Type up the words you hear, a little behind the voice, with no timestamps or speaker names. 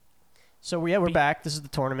So we're back. This is the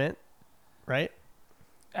tournament, right?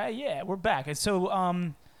 Yeah, we're back. And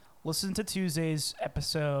so listen to Tuesday's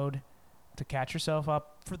episode to catch yourself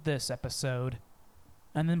up for this episode,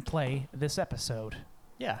 and then play this episode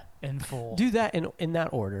Yeah. in full. Do that in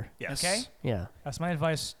that order. Yes. Okay? Yeah. That's my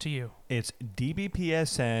advice to you. It's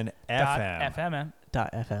DBPSN FM. .fm.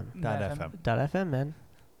 .fm. .fm. .fm, man.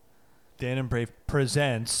 Dan and Brave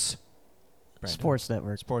presents Brandon. Sports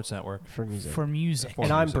Network Sports Network. for music. For music. For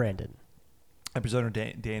and I'm music. Brandon. I'm presenter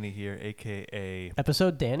Danny here, a.k.a.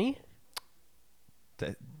 Episode Danny?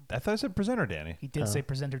 I thought I said presenter Danny. He did say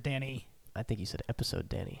presenter Danny. I think you said episode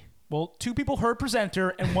Danny. Well, 2 people heard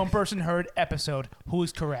presenter and 1 person heard episode. Who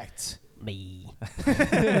is correct? Me.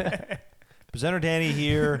 Presenter Danny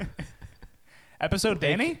here, Episode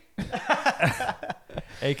Danny?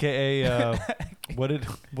 a.k.a. What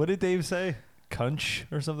did Dave say? Cunch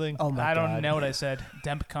or something? Oh my I god. don't know what I said.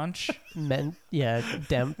 Demp Cunch?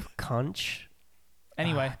 Demp Conch.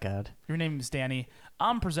 Anyway, Oh, god. your name is Danny.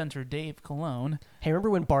 I'm presenter Dave Cologne. Hey, remember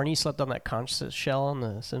when Barney slept on that conch shell on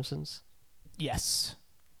The Simpsons? Yes.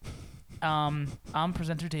 I'm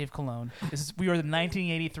presenter Dave Cologne. We are the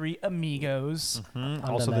 1983 Amigos.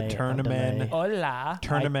 Also the Andale, tournament Hola.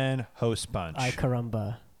 tournament host bunch. Ay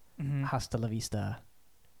caramba. Mhm. Hasta la vista,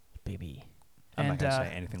 baby. I'm not And, going to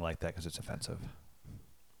say anything like that because it's offensive.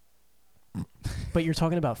 But you're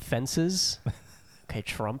talking about fences? Okay,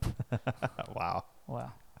 Trump. Wow.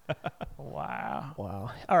 Wow. Wow.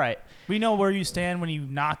 Wow. All right. We know where you stand when you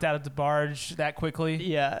knocked out of the barge that quickly.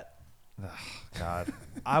 Yeah. God.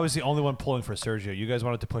 I was the only one pulling for Sergio. You guys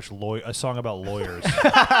wanted to push a song about lawyers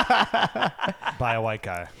by a white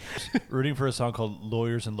guy. Rooting for a song called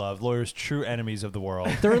Lawyers in Love. Lawyers, true enemies of the world.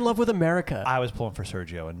 They're in love with America. I was pulling for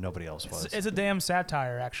Sergio and nobody else was. It's a damn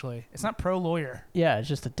satire, actually. It's not pro-lawyer. Yeah, it's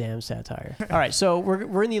just a damn satire. All right, so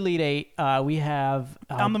we're in the Elite Eight. We have...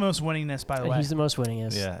 I'm the most winningest, by the way. He's the most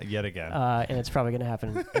winningest. Yeah, yet again. And it's probably going to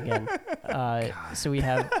happen again. So we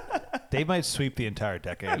have... They might sweep the entire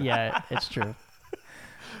decade. Yeah, it's true.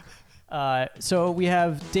 So we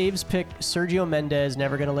have Dave's pick, Sergio Mendes,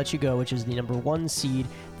 Never Gonna Let You Go, which is the number 1 seed,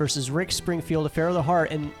 versus Rick Springfield, Affair of the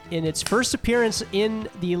Heart. And in its first appearance in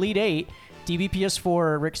the Elite Eight,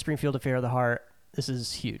 DBPS4, Rick Springfield, Affair of the Heart. This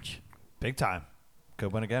is huge. Big time.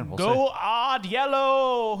 Good one again. We'll Go see. Odd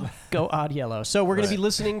Yellow. Go Odd Yellow. So we're going to be Right.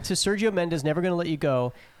 listening to Sergio Mendes, Never Gonna Let You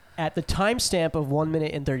Go, at the timestamp of 1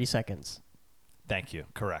 minute and 30 seconds. Thank you.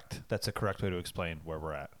 Correct. That's a correct way to explain where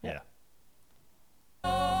we're at. Yeah.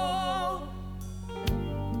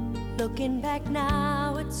 Looking back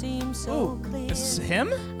now, it seems so clear. This is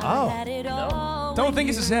him? Oh. Had it all Don't when think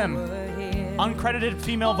this is you him. were here. Uncredited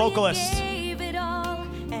female Oh, you vocalist. gave it all,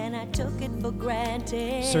 and I took it for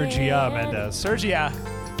granted. Sergio Mendes. Sergia.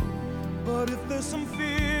 But if there's some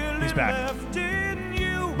feeling He's back. left in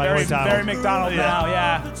you, Michael McDonald. Very McDonald now,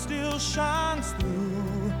 yeah. that still shines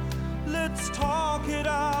through. Let's talk it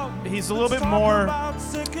out. He's a little Let's bit talk more about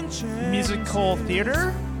second chances. musical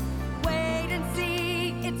theater. Wait and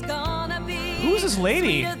see, it's gonna be Who's this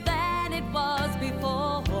lady? sweeter than it was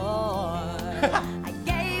before. I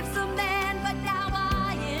gave some then, but now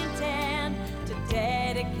I intend to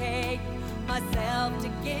dedicate myself to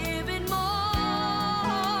giving more.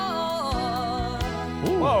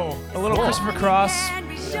 Whoa. A little Christopher Cross And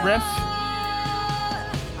be sure riff.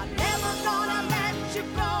 I'm never gonna let you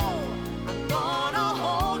go. I'm gonna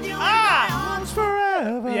hold you in Ah! my arms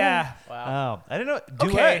Forever. Yeah. Oh, I didn't know.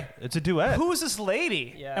 Duet. Okay. It's a duet. Who is this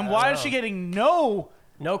lady? Yeah, and I why don't is she know. getting no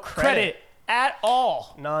No credit at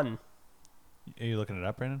all? None. Are you looking it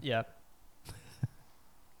up, Brandon? Yeah.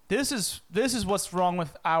 This is what's wrong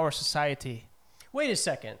with our society. Wait a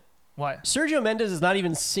second. What? Sergio Mendes is not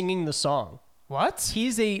even singing the song. What?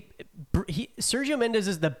 Sergio Mendes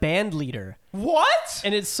is the band leader, What?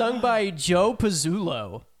 and it's sung by Joe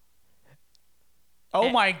Pizzulo. Oh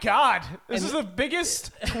my God! This is the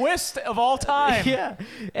biggest twist of all time. Yeah,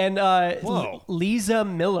 and Whoa. Lisa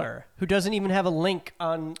Miller, who doesn't even have a link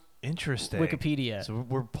on Interesting. Wikipedia. So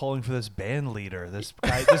we're pulling for this band leader, this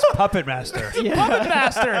guy, this puppet master. Puppet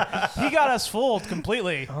Master. He got us fooled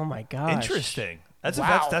completely. Oh my gosh. Interesting. That's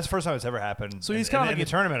Wow. that's the first time it's ever happened. So he's in, kind of in like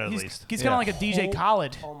the tournament at he's, least. He's Yeah. kind of like a DJ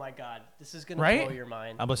Khaled. Oh my god, this is gonna Right? blow your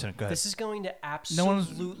mind. I'm listening. Go ahead. This is going to one's-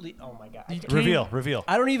 absolutely. Oh my god. You- Reveal.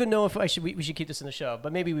 I don't even know if we should keep this in the show,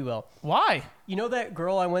 but maybe we will. Why? You know that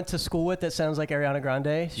girl I went to school with that sounds like Ariana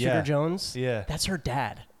Grande, Sugar Yeah. Jones? Yeah. That's her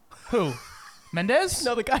dad. Who? Mendez?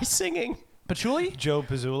 No, the guy singing. Patchouli? Joe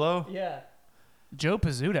Pizzulo. Yeah. Joe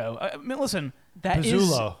Pizzuto. I mean, listen. That is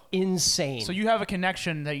Pizzulo. insane. So you have a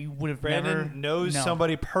connection that you would have Brandon never knows known.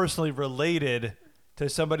 somebody personally related to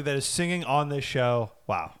somebody that is singing on this show.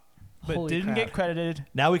 Wow. but Holy didn't crap. get credited.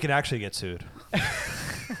 Now we can actually get sued.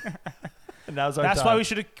 And now's our That's time. why we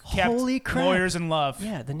should have kept Holy crap. Lawyers in Love.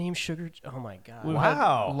 Yeah, the name Sugar. Oh my god. We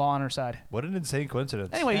Wow. had law on our side. What an insane coincidence.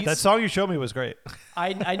 Anyway, that song you showed me was great.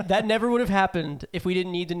 I that never would have happened if we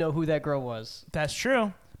didn't need to know who that girl was. That's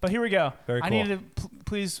true. But here we go. Very I cool. need to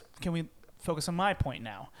please. Can we focus on my point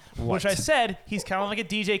now? What? Which I said he's kind of like a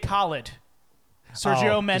DJ Khaled,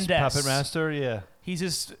 Sergio Oh, Mendes. this Puppet Master, yeah. He's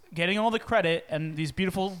just getting all the credit, and these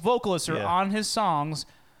beautiful vocalists are Yeah. on his songs.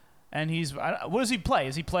 And he's what does he play?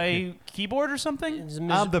 Does he play keyboard or something? He's a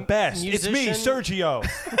I'm the best. It's me, musician. Sergio.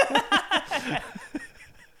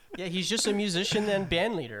 Yeah, he's just a musician and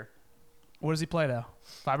band leader. What does he play though?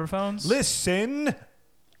 Vibraphones? Listen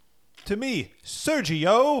to me,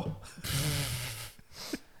 Sergio.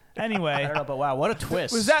 Anyway, I don't know, but wow, what a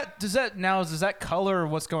twist. does that color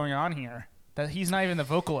what's going on here? That he's not even the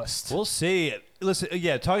vocalist. We'll see. Listen,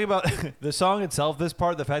 yeah, talking about the song itself, this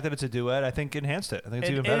part, the fact that it's a duet, I think enhanced it. I think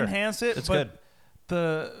it's even better. Enhanced it. It's but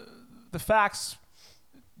good. The facts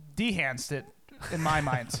dehanced it in my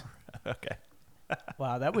mind. Okay.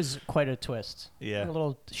 Wow, that was quite a twist. Yeah. I'm a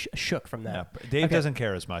little shook from Yeah. that. Dave Okay. doesn't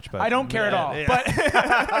care as much, but I don't care at all. Yeah. But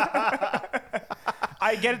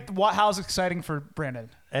I get how it's exciting for Brandon.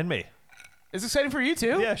 And me. It's exciting for you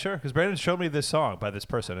too. Yeah, sure. Because Brandon showed me this song by this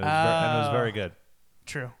person, and it was very good.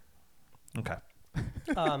 True. Okay.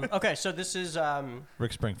 Okay, so this is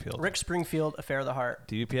Rick Springfield. Rick Springfield, Affair of the Heart.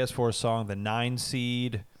 DVPS4 song, the 9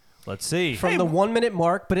 seed. Let's see. From the 1 minute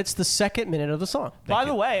mark, but it's the second minute of the song. By you.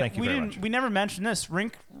 the way, Thank you very much. we never mentioned this.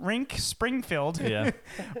 Rink Springfield. Yeah.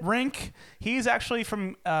 Rink. He's actually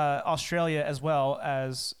from Australia as well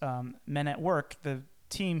as Men at Work, the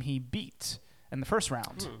team he beat in the first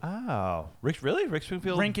round. Oh. Rick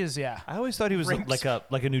Springfield? Rink is I always thought he was Rink- like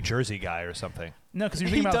a New Jersey guy or something. no, because you're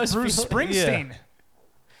He thinking about does Bruce feel- Springsteen.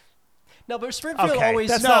 No, but Springfield Okay, always.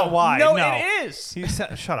 that's not why. No, No. it is.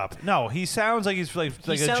 Shut up. No, he sounds like he's like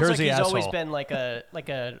He a sounds Jersey like he's asshole. always been like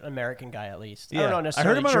an American guy at least. I Yeah. don't know I heard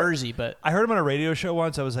necessarily him on a- Jersey, but I heard him on a radio show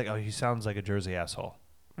once. I was like, oh, he sounds like a Jersey asshole.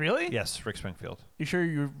 Really? Yes, Rick Springfield. You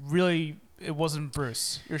sure it wasn't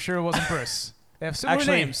Bruce? You're sure it wasn't Bruce? They have similar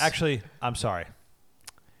names. Actually, I'm sorry.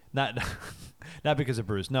 Not because of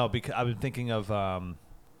Bruce. No, because I've been thinking of Bon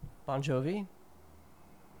Jovi,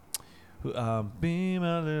 Be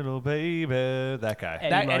My Little Baby, that guy.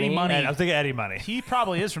 Eddie Money. And I was thinking Eddie Money. He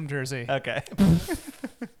probably is from Jersey. Okay.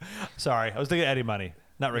 Sorry, I was thinking Eddie Money,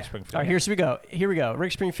 not Rick Springfield. all right, here we go. Here we go.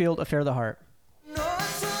 Rick Springfield, Affair of the Heart.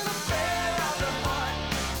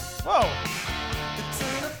 Whoa.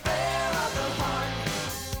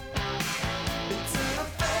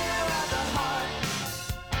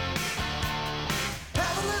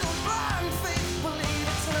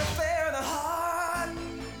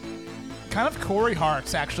 Kind of Corey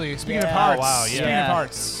Hart's, actually. Speaking of Yeah. hearts. Oh, wow, yeah. Speaking Yeah. of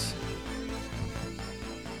hearts.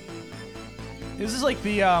 This is like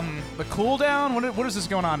the cool down. What is this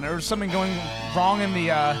going on? Or is something going wrong in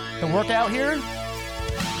the workout here?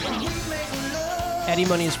 Eddie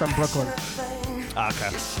Money is from Brooklyn. Okay.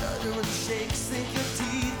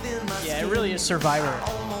 Yeah, it really is Survivor.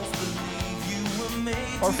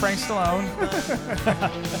 Or Frank Stallone?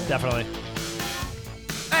 Definitely.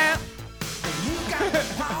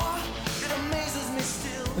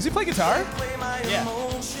 Does he play guitar? Yeah,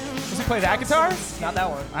 Does he play that guitar? not that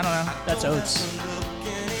one. I don't know. That's Oates.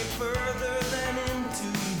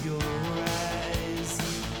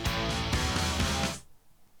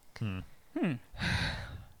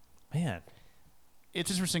 Man. It's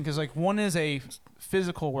interesting because like one is a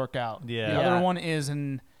physical workout. Yeah. The Yeah. other one is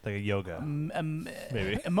an Like a yoga,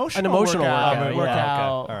 maybe. emotional, An emotional workout. workout, yeah.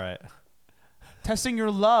 Workout. Okay. All right. Testing your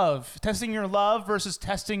love versus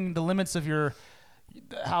testing the limits of your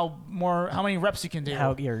how many reps you can do,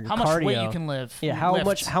 How- your much weight cardio. you can lift. Yeah,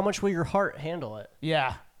 how much will your heart handle it?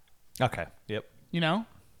 Yeah, Okay. Yep. you know.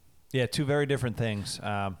 Yeah, two very different things.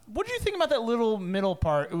 What did you think about that little middle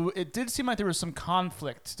part? It did seem like there was some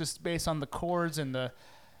conflict just based on the chords and the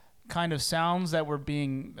kind of sounds that were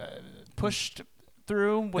being pushed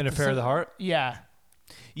through. With In Affair of the Heart? Yeah.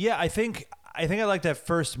 Yeah, I think I like that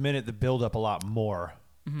first minute, the build up a lot more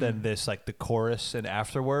than this, like the chorus and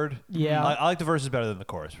afterward. Yeah. I like the verses better than the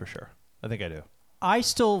chorus for sure. I think I do. I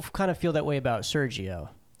still kind of feel that way about Sergio.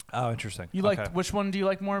 Oh, interesting. You Okay. like which one do you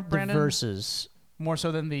like more, Brandon? The verses, More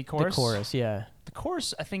so than the chorus. the chorus, yeah. The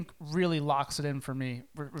chorus, I think, really locks it in for me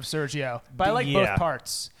with Sergio. But I like Yeah. both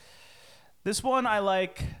parts. This one I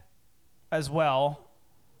like as well.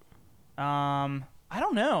 I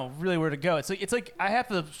don't know really where to go. It's like I have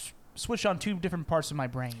to switch on two different parts of my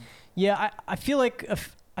brain. Yeah, I feel like I'm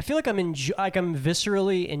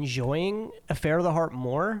viscerally enjoying Affair of the Heart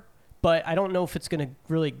more, but I don't know if it's going to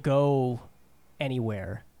really go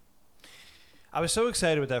anywhere. I was so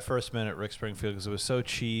excited with that first minute, Rick Springfield, because it was so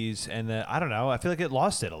cheese, and then I don't know. I feel like it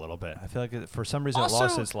lost it a little bit. I feel like for some reason Also, it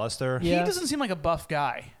lost its luster. Yeah. He doesn't seem like a buff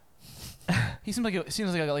guy. He seems like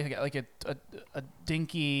a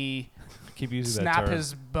dinky, Keep using snap that term.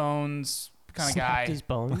 his bones kind of Snapped guy. his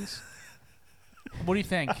bones. What do you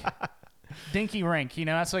think? Dinky Rink,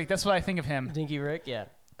 that's what I think of him. Dinky Rick, yeah.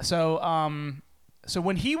 So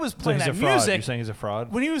when he was So playing he's that a fraud. music, You're saying he's a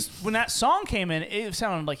fraud? when that song came in, it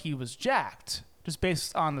sounded like he was jacked, just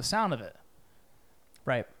based on the sound of it,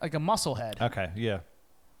 Right. like a muscle head. Okay, yeah.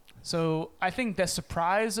 So I think the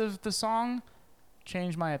surprise of the song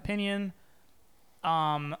changed my opinion.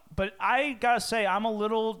 But I gotta say, I'm a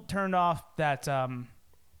little turned off that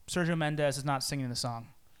Sergio Mendes is not singing the song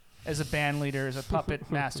as a band leader, as a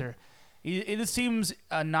puppet master. It seems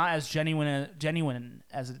not as genuine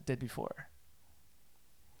as it did before.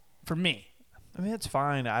 For me, I mean, it's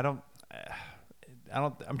fine. I'm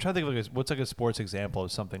trying to think of what's like a sports example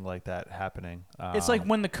of something like that happening. it's like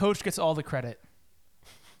when the coach gets all the credit.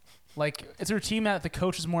 Like, is there a team that the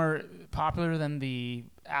coach is more popular than the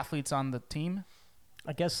athletes on the team?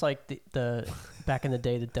 I guess like the back in the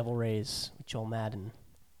day, the Devil Rays, Joel Madden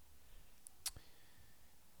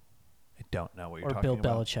I don't know what you're or talking Bill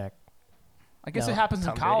about. Belichick. I guess No, it happens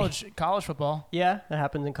Tom in Brady. college football. Yeah, that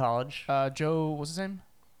happens in college. Joe, what's his name?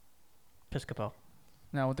 Piscopo.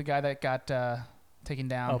 No, with the guy that got taken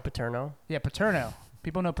down. Oh, Paterno. Yeah, Paterno.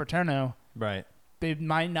 People know Paterno. Right. They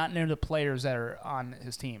might not know the players that are on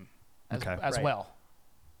his team as Right. well.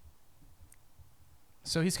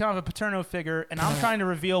 So he's kind of a Paterno figure, and I'm trying to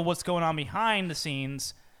reveal what's going on behind the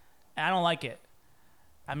scenes, and I don't like it.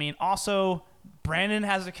 I mean, also, Brandon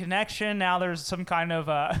has a connection. Now there's some kind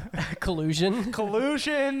of Collusion.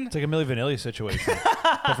 collusion. It's like a Milli Vanilli situation.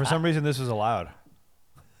 But for some reason, this is allowed.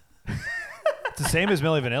 It's the same as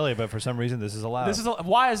Milli Vanilli, but for some reason, this is allowed.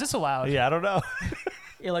 Why is this allowed? Yeah, I don't know.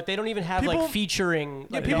 Yeah, like they don't even have People- like featuring. Yeah,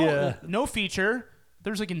 Like, people, Yeah. no feature.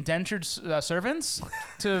 There's like indentured servants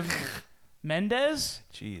to Mendez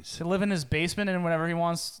Jeez. to live in his basement, and whenever he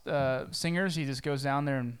wants singers, he just goes down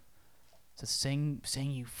there and says, "Sing,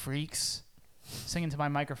 you freaks," sing into my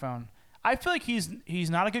microphone. I feel like he's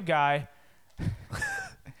not a good guy.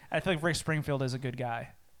 I feel like Rick Springfield is a good guy,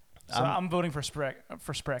 so I'm voting for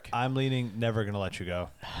Sprick. I'm leaning Never Gonna Let You Go.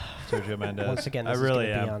 Sergio Mendes. Once again, I this really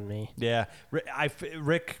is gonna am. be on me. Yeah,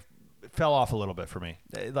 Rick fell off a little bit for me,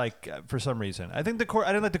 for some reason. I think I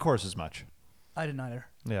didn't like the chorus as much. I didn't either.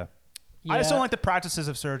 Yeah, I just Yeah. don't like the practices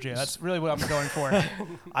of Sergio. That's really what I'm going for.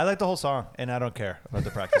 I like the whole song, and I don't care about the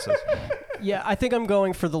practices. Yeah, I think I'm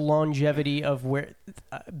going for the longevity of where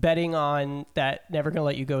betting on that Never Gonna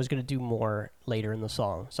Let You Go is going to do more later in the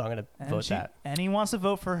song. So I'm going to vote that. And he wants to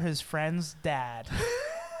vote for his friend's dad.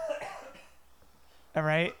 All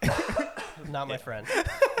right. Not my friend.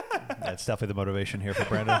 That's definitely the motivation here for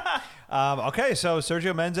Brandon. Okay, so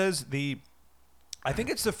Sergio Mendes, I think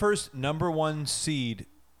it's the first number one seed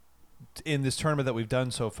in this tournament that we've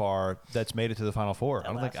done so far that's made it to the Final Four.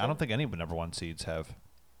 I don't think any number one seeds have.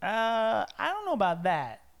 I don't know about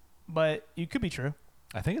that, but it could be true.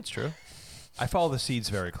 I think it's true. I follow the seeds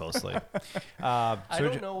very closely. I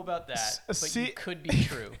don't know about that, but See- it could be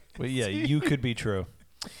true. Well, yeah, you could be true.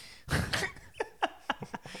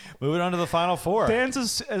 Moving on to the Final Four. Dan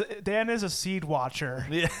is a seed watcher.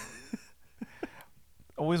 Yeah.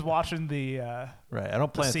 Always watching the. Right. I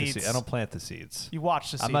don't plant the seeds. seeds. I don't plant the seeds. You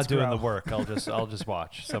watch the seeds I'm not doing grow. the work. I'll just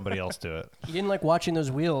watch somebody else do it. You didn't like watching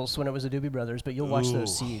those wheels when it was the Doobie Brothers, but you'll watch Ooh.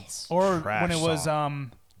 those seeds. Or Trash when it was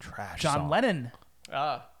song. Trash. John song. Lennon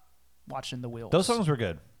Ah. watching the wheels. Those songs were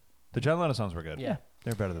good. The John Lennon songs were good. Yeah.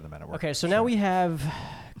 They're better than the Men at Work. Okay, so now we have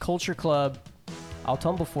Culture Club, I'll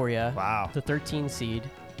Tumble For Ya, Wow. the 13 seed,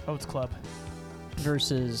 Oats Club.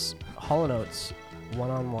 versus Hall & Oates,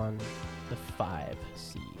 1-on-1, the 5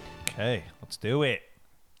 seed. Okay, let's do it.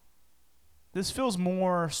 This feels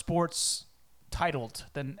more sports titled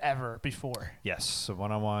than ever before. Yes, so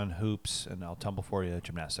one-on-one hoops, and I'll tumble for you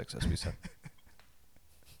gymnastics, as we said.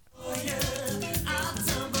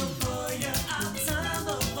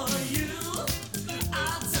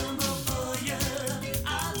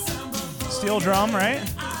 Steel drum, right?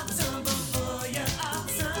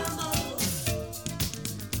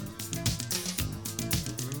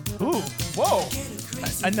 Ooh, whoa.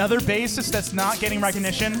 Another bassist that's not getting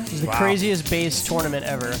recognition. This is the Wow. craziest bass tournament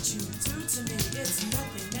ever. A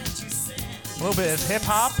little bit of hip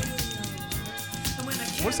hop.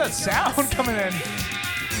 What's that sound coming in?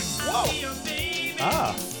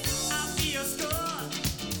 Ah,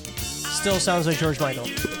 Still sounds like George Michael.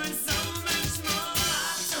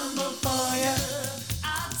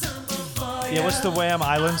 Yeah, what's the Wham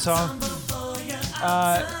Island song? You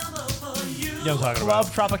know what I'm talking Club about.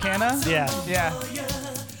 Tropicana. Yeah. Yeah.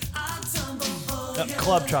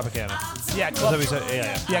 Club Tropicana. Yeah. Is that Club. what you said?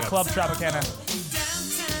 Yeah. Yeah. Okay. Club Tropicana.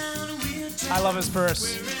 I love his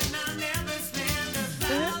verse.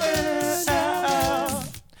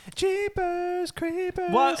 Jeepers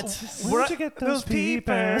creepers. What? Where'd you get those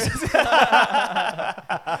peepers?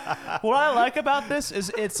 What I like about this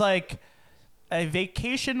is it's like a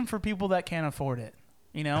vacation for people that can't afford it.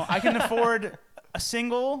 You know, I can afford a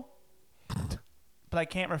single, but I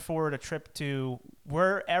can't afford a trip to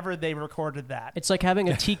wherever they recorded that It's like having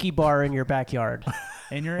a tiki bar in your backyard.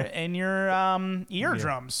 in your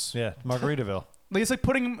eardrums. Yeah, Margaritaville. Like it's like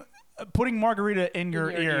putting margarita in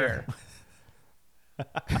your ear.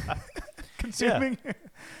 Consuming.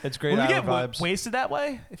 It's great Will you island get vibes. wasted that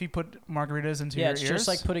way if you put margaritas into Yeah, your it's ears? just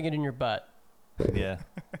like putting it in your butt. Yeah,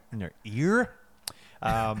 in your ear.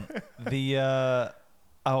 A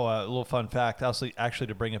little fun fact. Actually,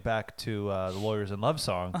 to bring it back to the Lawyers in Love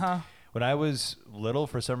song. When I was little,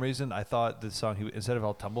 for some reason, I thought the song instead of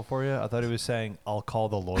 "I'll tumble for you," I thought he was saying "I'll call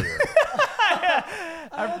the lawyer."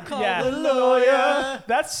 Yeah. the lawyer.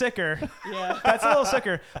 That's sicker. Yeah. That's a little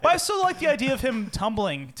sicker. But I still like the idea of him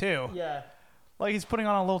tumbling too. Yeah. Like he's putting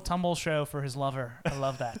on a little tumble show for his lover. I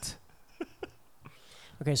love that.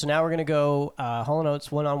 Okay, so now we're gonna go Hall & Oates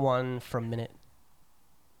 1-on-1 from minute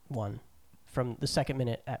 1, from the second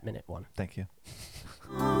minute at minute 1. Thank you.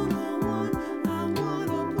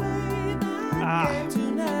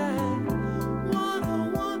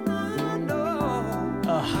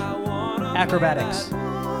 Acrobatics.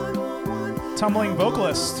 Tumbling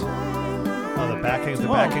vocalist. Oh, the backing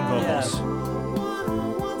yeah. vocals.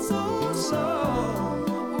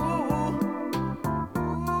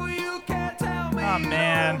 Oh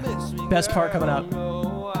man. Best part coming up. Here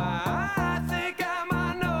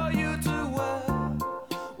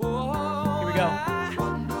we go.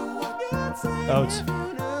 Oates.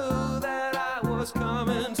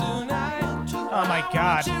 Oh my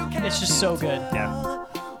god. It's just so good. Yeah.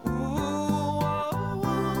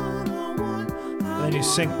 And then you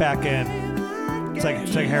sink back in. It's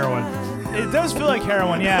like heroin. It does feel like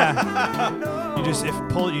heroin, yeah. You just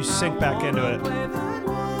you sink back into it.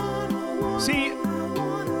 See,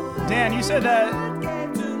 Dan, you said that.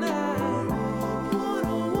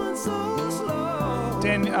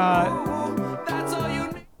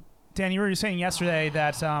 Dan, you were saying yesterday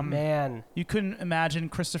that Man. you couldn't imagine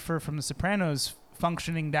Christopher from The Sopranos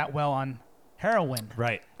functioning that well on heroin.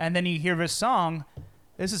 Right. And then you hear this song.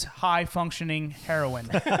 This is high functioning heroin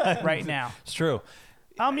right now. It's true.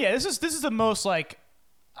 Yeah, this is the most like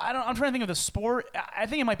I'm trying to think of the sport. I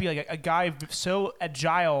think it might be like a guy so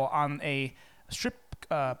agile on a stripper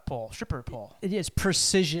pole. It is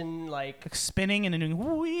precision, like Spinning and then doing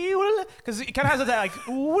because it kind of has that like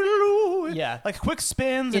Yeah. like quick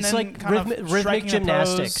spins it's and then like kind of rhythmic striking a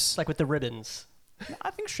gymnastics, pose. like with the ribbons.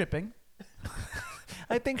 I think stripping.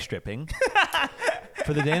 I think stripping.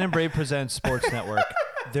 For the Dan and Brave Presents Sports Network,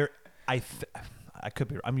 I could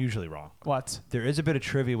be. I'm usually wrong. What There is a bit of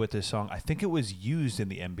trivia with this song. I think it was used in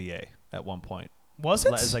the NBA at one point. was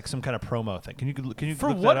it? As like some kind of promo thing. Can you For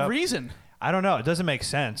look what that up? reason? I don't know. It doesn't make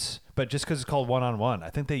sense. But just because it's called 1-on-1, I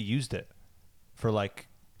think they used it for the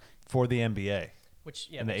NBA. Which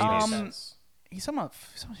yeah, In the makes 80s. sense. He's talking about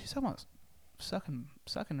sucking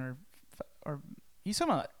or he's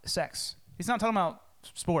talking about sex. He's not talking about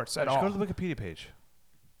sports at Just all. go to the Wikipedia page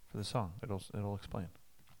for the song. It'll explain.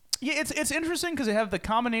 Yeah, it's interesting because they have the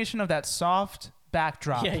combination of that soft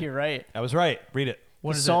backdrop. Yeah, you're right. I was right. Read it.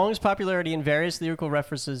 What the is song's popularity and various lyrical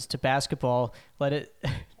references to basketball led it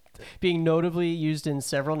being notably used in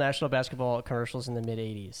several national basketball commercials in the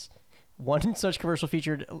mid-'80s. One such commercial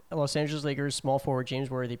featured Los Angeles Lakers small forward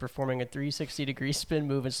James Worthy performing a 360-degree spin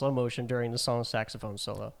move in slow motion during the song's saxophone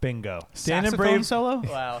solo. Bingo. Saxophone Dan and Brave solo?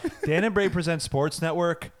 Wow. Dan and Brave Presents Sports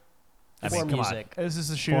Network. I mean, For come music. Is this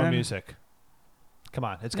a on. shoe? For music. Come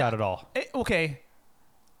on. It's got it all. Okay,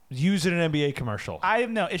 Use it in an NBA commercial.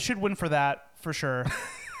 it should win for that for sure.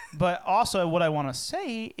 But also, what I want to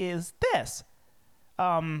say is this: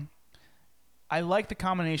 I like the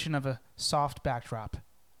combination of a soft backdrop,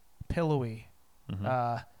 pillowy,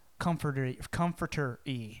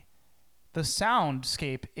 comforter-y. The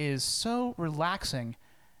soundscape is so relaxing,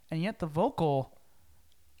 and yet the vocal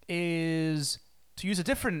is, to use a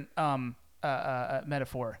different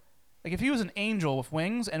metaphor, like if he was an angel with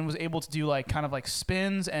wings and was able to do like kind of like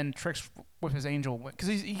spins and tricks with his angel, because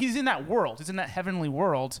he's in that world, he's in that heavenly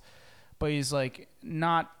world, but he's like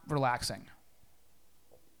not relaxing.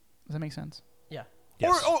 Does that make sense? Yeah.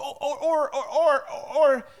 Yes.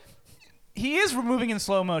 Or he is moving in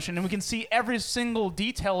slow motion, and we can see every single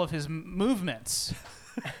detail of his movements,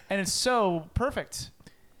 and it's so perfect.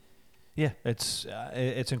 Yeah, it's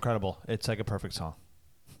incredible. It's like a perfect song.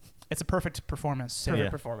 It's a perfect performance. Perfect Yeah.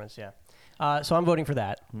 performance, yeah. So I'm voting for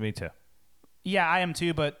that. Me too. Yeah, I am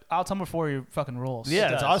too, but I'll tell him before he fucking rules. Yeah,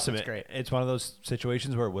 It it's does. awesome. It's great. It's one of those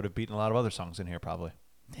situations where it would have beaten a lot of other songs in here, probably.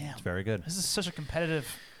 Damn. It's very good. This is such a competitive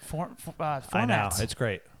format. I know. It's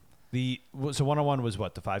great. So 101 was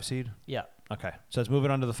what, the 5 seed? Yeah. Okay. So let's move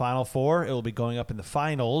it on to the final 4. It will be going up in the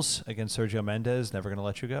finals against Sergio Mendes, Never Gonna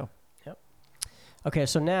Let You Go. Yep. Okay,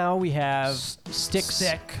 so now we have Stick.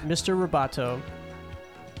 Mr. Roboto,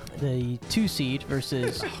 the 2 seed,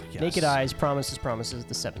 versus yes. Naked Eyes, Promises,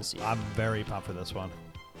 the 7 seed. I'm very pumped for this one.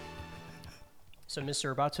 So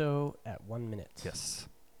Mr. Roboto at 1 minute. Yes.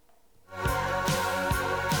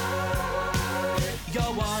 You're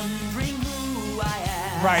wondering who I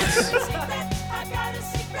am. Right. I got a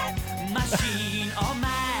secret. Machine or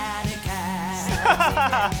mannequin.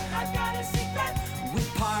 I got a secret.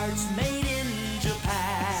 With parts made in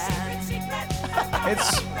Japan.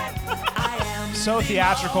 It's I am so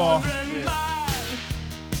theatrical.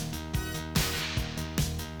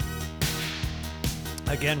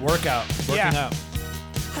 Again, working out. Yeah.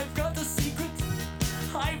 I've got a secret.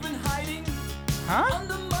 I've been hiding Huh?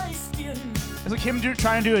 under my skin. It's like him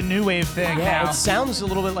trying to do a new wave thing Yeah, now. it sounds a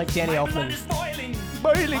little bit like Danny My blood Elfman. is boiling.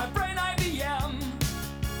 Boiling. My brain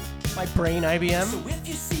IBM. My brain IBM. So if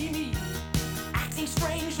you see me acting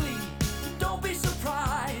strangely, don't be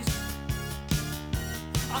surprised.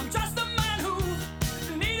 I'm just a man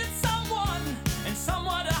who needed someone and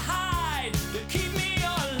someone to hide to keep me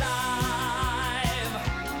alive.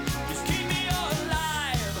 Just keep me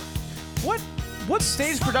alive. What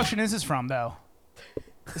stage production is this from, though?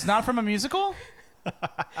 It's not from a musical?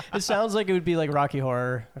 It sounds like it would be like Rocky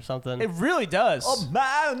Horror or something. It really does.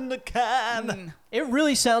 Man the can. It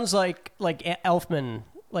really sounds like Elfman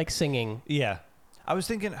like singing. Yeah. I was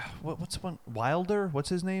thinking, what's one? Wilder? What's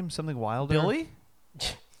his name? Something Wilder? Billy?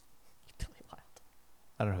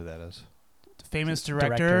 I don't know who that is. Famous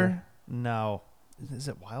Director. director. No. Is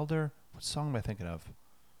it Wilder? What song am I thinking of?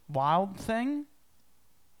 Wild Thing?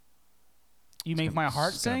 You Make My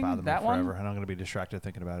Heart It's gonna Sing? bother me That forever, one? and I'm going to be distracted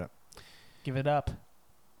thinking about it. Give it up.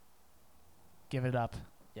 Give it up.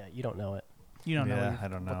 Yeah, you don't know it. You don't know, Yeah, what I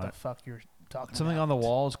don't know what the it. fuck you're talking Something about. on the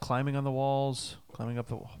walls, climbing on the walls, climbing up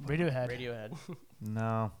the wall. Radiohead. Radiohead.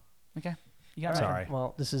 No. Okay. You got Sorry. it. Sorry.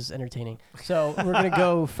 Well, this is entertaining. So we're gonna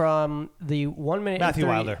go from the 1 minute. Matthew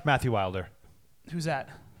and 30 Wilder. Matthew Wilder. Who's that?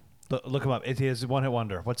 Look him up. It is one hit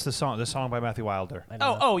wonder. What's the song? The song by Matthew Wilder. I don't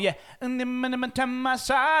know. Oh, yeah. And the minute to my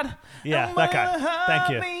side. Yeah, that guy. Thank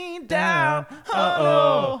you. Me down.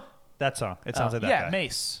 Uh-oh. That song. It sounds like that Yeah, guy.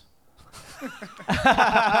 Mace.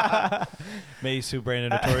 Mace, who Brandon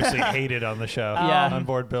notoriously hated on the show. Yeah. On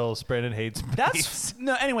Board Bills, Brandon hates Mace. That's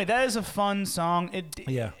no. Anyway, that is a fun song.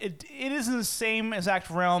 Yeah. It is in the same exact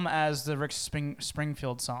realm as the Rick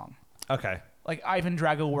Springfield song, Okay. like Ivan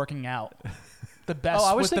Drago working out. The best. Oh,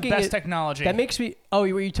 I was with the thinking best it- technology. That makes me. Oh,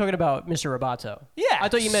 were you talking about Mr. Roboto? Yeah. I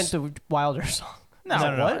thought you meant the Wilder song.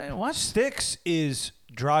 no. No. What? What? Styx is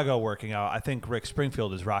Drago working out. I think Rick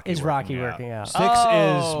Springfield is Rocky. Is Rocky working out. Styx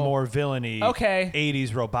Oh. is more villainy. Okay.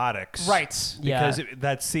 80s robotics. Right. Yeah. Because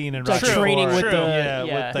that scene in It's like Rocky training IV, with True. the yeah, yeah.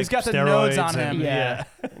 with like He's got the steroids nodes on and- him. yeah.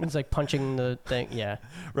 It's like punching the thing. Yeah.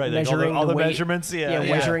 Right. Like all the weight. measurements. Yeah.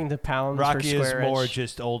 Measuring the pounds Rocky per is square more inch,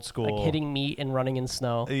 just old school. like hitting meat and running in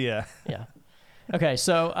snow. Yeah. Yeah. Okay,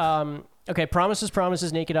 so okay, Promises,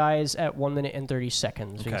 Naked Eyes at 1 minute and 30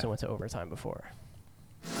 seconds because Okay. I went to overtime before.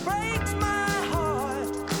 Breaks my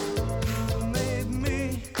heart. Made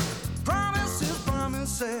me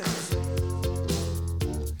promises.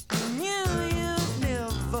 You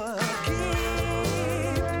never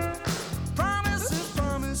keep.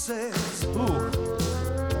 Promises. Ooh.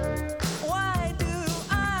 Why do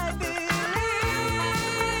I believe?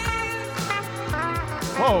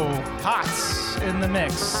 Whoa. Hot in the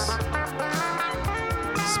mix.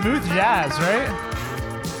 Smooth jazz, right?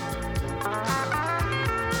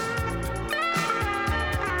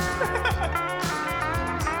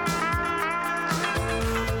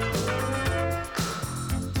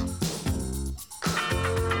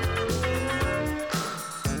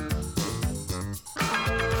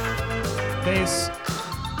 Bass.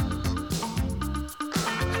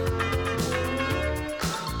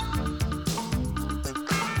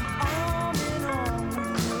 On and on,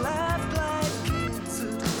 we laughed like kids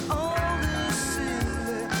at all the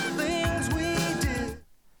silly things we did.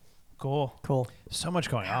 Cool. Cool. So much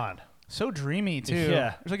going on. So dreamy too.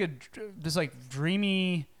 Yeah. There's like this like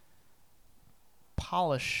dreamy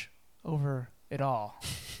polish over at all.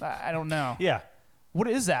 I don't know. Yeah. What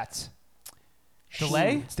is that?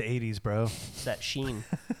 Delay? It's the 80s, bro. It's that sheen.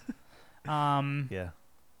 Yeah.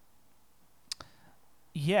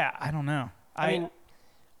 Yeah, I don't know. I mean,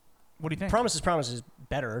 what do you think? Promise is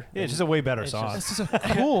better. Yeah, it's just a way better It's song. This is a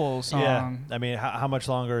cool song. Yeah. I mean, how much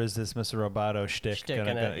longer is this Mr. Roboto shtick?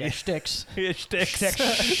 Shticks. Yeah, shticks.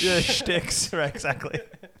 Yeah, shticks. Right, exactly.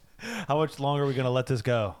 How much longer are we gonna let this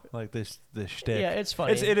go? Like this shtick. Yeah, it's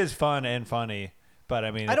funny. It is fun and funny, but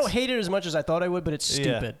I mean, I don't hate it as much as I thought I would, but it's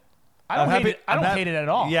stupid. I don't I'm hate happy- it. I don't I'm hap- hate it at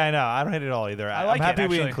all. Yeah, I know. I don't hate it at all either. I like I'm it, happy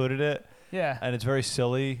we actually. included it, Yeah. and it's very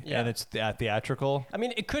silly Yeah. and it's theatrical. I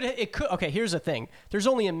mean, it could. Okay, here's the thing. There's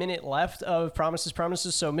only a minute left of Promises,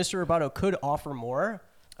 so Mr. Roboto could offer more.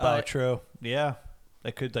 Oh, But true. Yeah,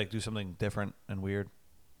 they could like do something different and weird.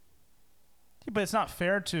 Yeah, but it's not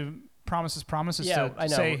fair to Promises Yeah, to I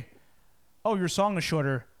know. say, "Oh, your song is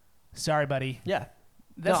shorter." Sorry, buddy. yeah,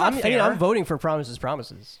 That's no, not fair. I'm voting for Promises.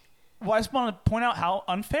 Well, I just want to point out how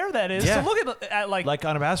unfair that is. Yeah. So look at Like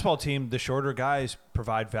on a basketball team, the shorter guys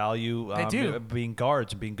provide value. They do. Being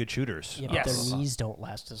guards and being good shooters. Yeah, but Yes. their knees don't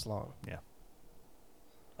last as long. Yeah.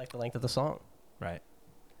 Like the length of the song. Right.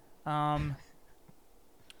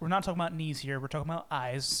 we're not talking about knees here. We're talking about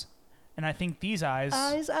eyes, and I think these eyes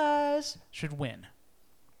Eyes. should win.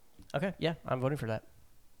 Okay, yeah, I'm voting for that.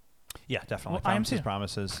 Yeah, definitely. Well, I am Promises, too.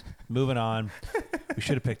 promises. Moving on. We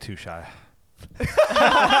should have picked Too Shy.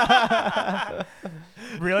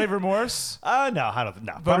 Really, remorse? No, I don't.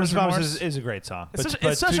 No, Voters' Promises, Promises Remorse? is a great song.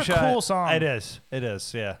 It's such Too a Shy- cool song. It is. It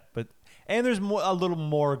is. Yeah, but and there's a little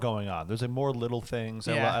more going on. There's more little things.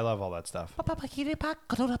 Yeah. I love all that stuff. That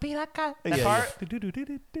Yeah, part?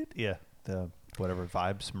 Yeah, the whatever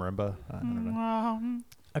vibes, marimba. I don't know.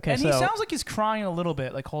 Okay, And so he sounds like he's crying a little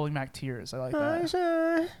bit, like holding back tears. I like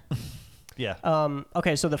that. Yeah.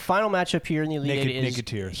 Okay, so the final matchup here in the Elite Eight is Naked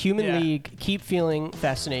Tears. Human Yeah. League, Keep Feeling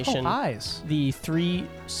Fascination, Oh, eyes. the 3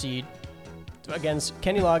 seed, against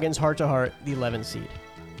Kenny Loggins, Heart to Heart, the 11 seed.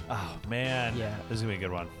 Oh man. Yeah. This is gonna be a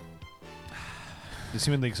good one. The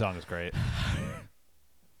Human League song is great.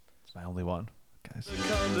 It's my only one, guys. The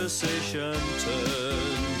conversation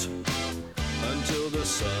turned until the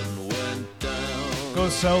sun went down,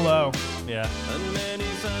 Goes solo. Yeah. and many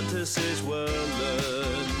fantasies were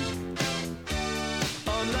learned.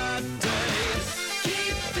 On that day,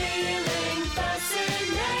 keep feeling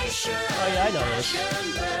fascination. Oh, yeah, I know this. Passion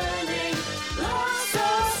burning, love so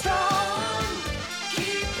strong.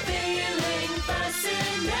 Keep feeling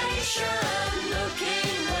fascination,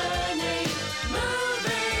 looking, learning,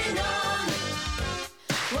 moving on.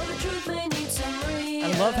 Well, the truth may need some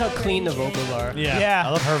I love how clean the vocals are. Yeah. Yeah. I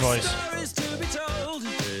love her voice. stories to be told.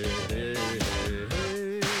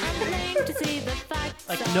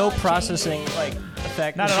 Like no processing like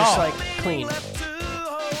effect. Not it's at just all. like clean. Left to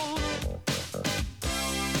hold.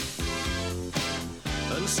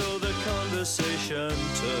 And so the conversation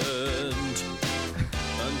turned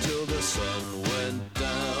until the sun went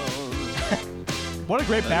down. What a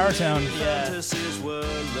great baritone. Yeah. Fantasies were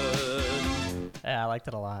learned. Yeah, I liked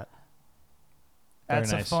it a lot. Very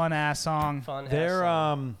That's nice. a fun ass song. Fun. They're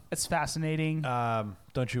song. It's fascinating.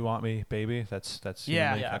 Don't You Want Me, Baby? That's Human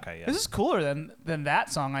Yeah. League? Yeah. Okay, yeah. This is cooler than that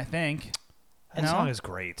song, I think. That No? song is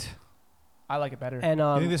great. I like it better. And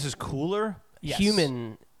You think this is cooler? Yes.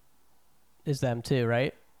 Human is them too,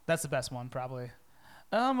 right? That's the best one, probably.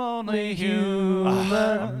 I'm only human.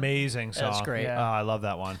 Amazing song. That's great. Yeah. Oh, I love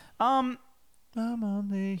that one. Um, I'm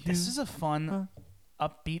only human. this is a fun,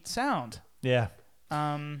 upbeat sound. Yeah.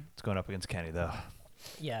 Um, It's going up against Kenny though.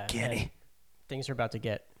 Yeah. Kenny. and Things are about to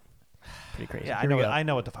get pretty crazy. Yeah, Here we go. I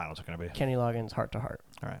know what the finals are going to be. Kenny Loggins, Heart to Heart.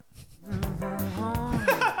 All right.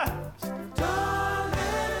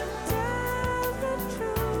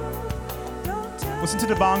 listen to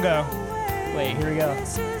the bongo. Wait, here we go.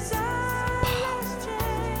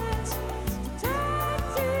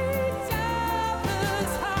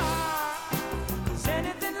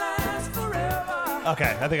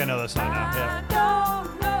 Okay, I think I know this song now. Yeah.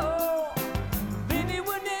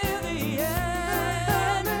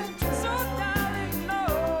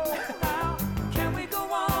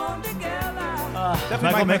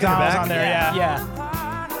 Definitely Michael Mike Mick in the McDonald's back? on there. Yeah. Yeah.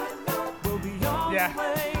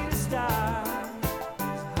 Yeah.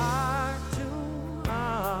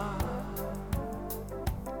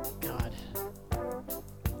 God.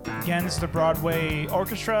 Against the Broadway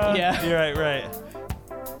Orchestra. Yeah. You're right.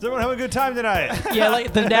 Is everyone having a good time tonight? Yeah,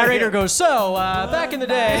 like the narrator goes, so, back in the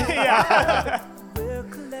day. Yeah.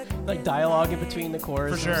 Like dialogue in between the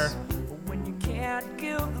choruses. For sure.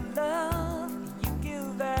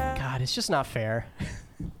 God, it's just not fair.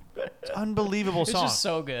 It's an unbelievable It's song. just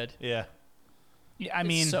so good. yeah. Yeah, I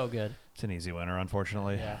mean, It's so good. It's an easy winner,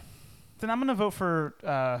 unfortunately. Yeah. Then I'm gonna vote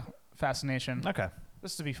for Fascination. Okay.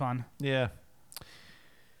 This to be fun. Yeah.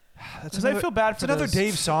 That's 'Cause I feel bad it's for another those-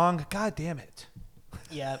 Dave song. God damn it.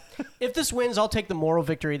 Yeah. If this wins, I'll take the moral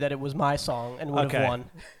victory that it was my song and would Okay. have won.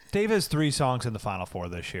 Dave has 3 songs in the Final Four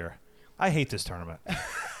this year. I hate this tournament.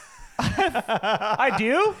 I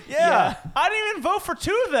do? Yeah. I didn't even vote for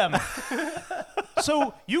 2 of them.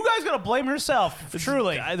 So you guys gotta blame yourself.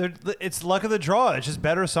 Truly. It's luck of the draw. It's just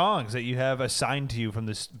better songs that you have assigned to you from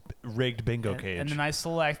this rigged bingo cage. And then I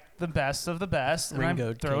select the best of the best, and I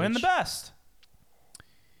Ringo throw in the cage. best.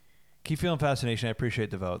 Keep feeling Fascination. I appreciate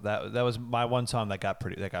the vote. That was my one song that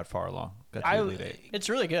got far along. Got to the Elite Eight. It's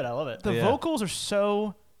really good. I love it. The Yeah. vocals are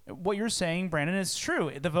so. What you're saying, Brandon, is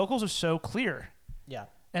true. The vocals are so clear, Yeah.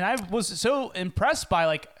 and I was so impressed by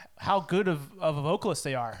like how good of a vocalist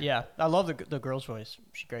they are. Yeah. I love the girl's voice.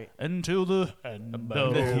 She's great. Until the end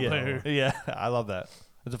of Yeah, I love that.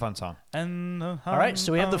 It's a fun song. and All right,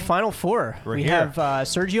 so we have the final 4. We're we here. have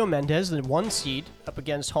Sergio Mendes, the 1 seed, up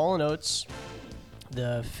against Hall & Oates,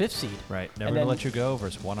 the 5th seed. Right. And Never Gonna then- Let You Go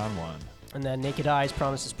versus One on One. And then Naked Eyes,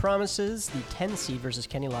 Promises, Promises, the 10 seed versus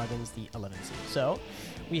Kenny Loggins, the 11 seed. So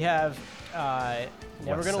we have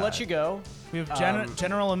Never West Gonna Let Side. You Go. We have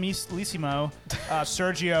General Amissimo,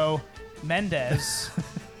 Sergio Mendes,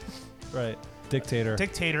 Right. Dictator.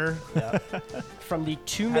 dictator, From the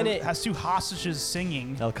 2-minute has 2 hostages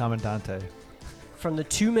singing. El Comandante. from the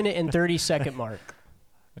 2-minute and 30-second mark.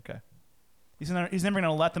 Okay. He's never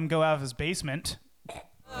gonna let them go out of his basement.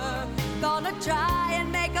 Gonna try and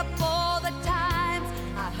make up for the times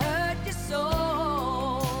I hurt you so.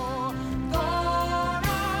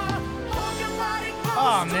 Gonna hold your body close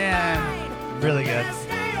Oh, man. tonight. Really good.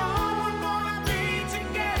 Stay on, we're gonna be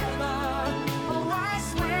together. Oh, I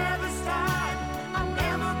swear this time I'm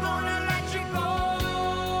never gonna let you go.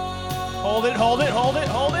 Hold it, hold it, hold it,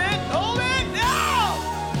 hold it, hold it! No!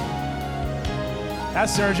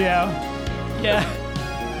 That's Sergio. Yeah.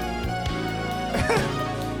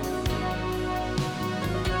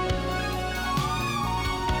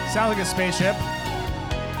 Sounds like a spaceship.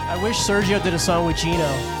 I wish Sergio did a song with Gino.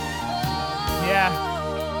 Yeah.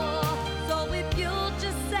 So if you'll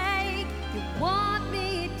just say you want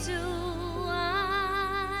me to,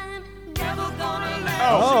 I'm never gonna let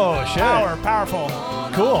Oh, shit. Powerful.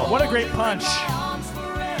 Cool. What a great punch. arms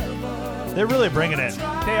forever. They're really bringing it.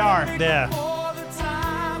 They are. Yeah. All the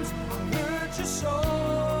times I hurt you so.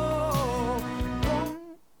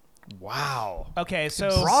 Wow. Okay,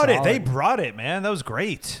 so Brought it. They brought it, man. That was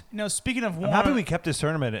great. speaking of I'm one, happy we kept this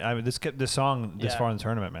tournament. I mean, this song this Yeah. far in the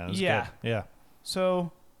tournament, man. It was Yeah. good. Yeah.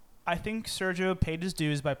 so I think Sergio paid his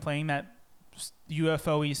dues by playing that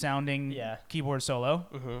UFO-y sounding Yeah. keyboard solo.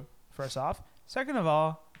 Mm-hmm. First off, second of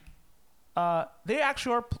all, they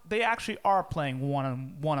actually are playing one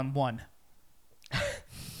on one.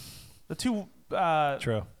 The 2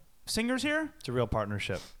 True. singers here. It's a real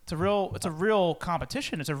partnership. It's a real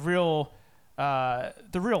competition. It's a real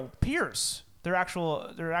the real peers. They're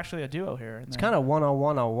actually a duo here. It's kind of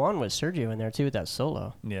one-on-one with Sergio in there, too, with that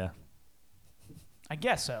solo. Yeah. I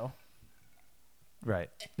guess so. Right.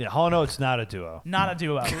 Yeah. Hall & Oates not a duo. Not a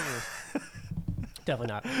duo. Definitely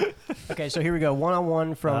not. Okay, so here we go.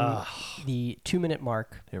 One-on-one from the 2-minute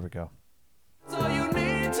mark. Here we go. That's all you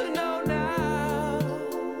need to know now.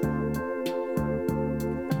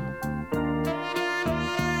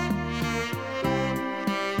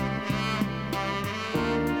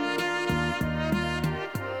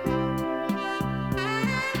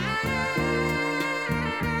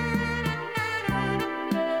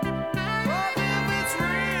 But if it's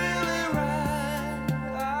really right,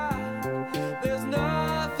 there's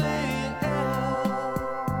nothing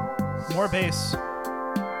else. More bass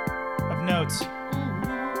of notes.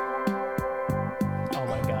 Oh,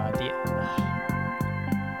 my God.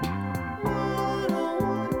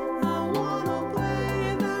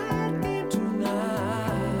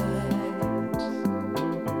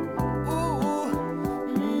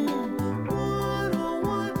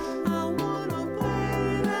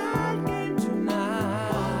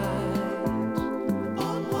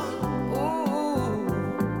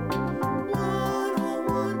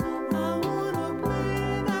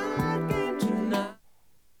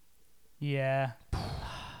 Yeah.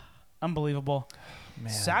 Unbelievable.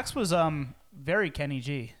 Man. Sax was very Kenny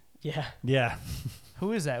G. Yeah, Yeah.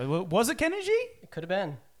 Who is that? Was it Kenny G? it could have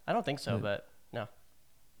been. I don't think so, but no.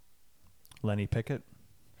 Lenny Pickett.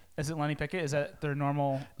 Is it Lenny Pickett? Is that their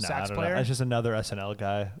normal No, I sax don't player? know. It's just another SNL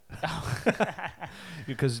guy.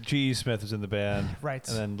 Because G.E. Smith is in the band. Right.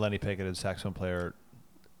 And then Lenny Pickett is saxophone player.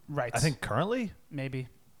 Right. I think currently? maybe.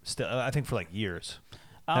 Still, I think for like years.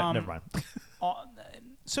 Um, Never mind. Uh,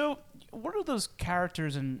 so what are those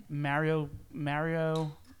characters in Mario?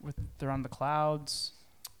 With they're on the clouds.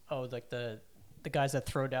 Oh, like the guys that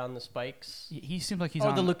throw down the spikes. He seems like he's Oh,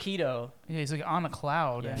 on the Lukido. Yeah, he's like on a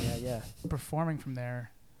cloud Yeah, and yeah, yeah. performing from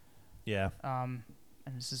there. Yeah. And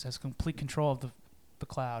this has complete control of the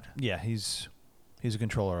cloud. Yeah, he's a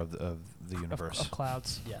controller of the universe. Of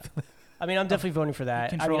clouds. Yeah. I mean, I'm definitely voting for that.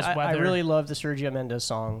 I mean, controls I weather. really love the Sergio Mendes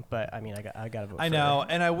song, but I mean, I got to vote. I for know,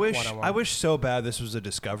 and I wish One-on-One. so bad this was a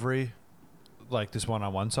Discovery, like this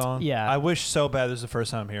one-on-one song. Yeah. I wish so bad this is the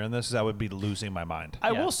first time I'm hearing this, 'cause I would be losing my mind.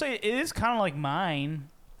 I Yeah. will say it is kind of like mine.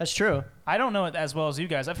 That's true. I don't know it as well as you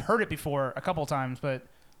guys. I've heard it before a couple times, but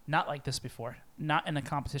not like this before. Not in a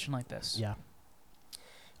competition like this. Yeah.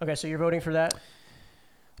 Okay, so you're voting for that?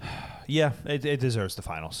 Yeah, it deserves the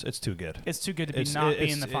finals. It's too good. It's too good to be not be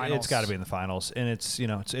in the finals. It's got to be in the finals, and it's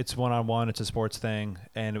it's one-on-one. It's a sports thing,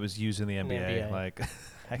 and it was used in the NBA. NBA. Like,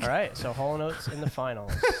 All right, so Hall & Oates in the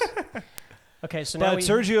finals. Okay, so now but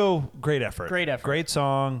Sergio, great effort. Great effort. Great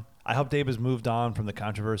song. I hope Dave has moved on from the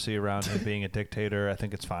controversy around him being a dictator. I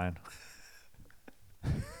think it's fine.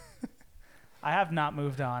 I have not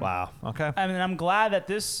moved on. Wow. Okay. I mean, I'm glad that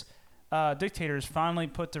this dictator is finally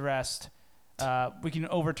put to rest. We can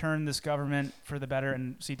overturn this government for the better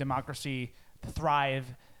and see democracy thrive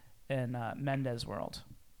in Mendez world.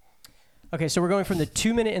 Okay, so we're going from the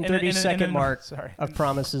 2-minute and 30-second mark sorry. of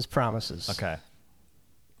Promises. Okay.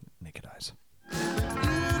 Naked Eyes. You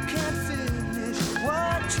can't finish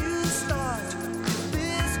what you start.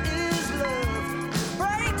 This is love.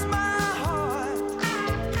 Breaks my heart.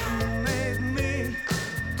 You made me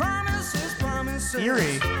promises, promises.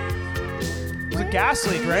 Eerie. It was a gas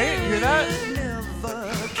leak, right? You hear that?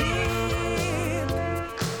 Never keep.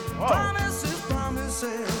 Whoa. Promises,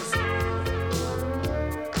 promises.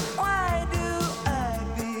 Why do I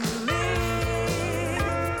believe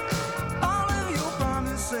all of your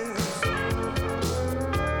promises?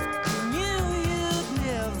 You'd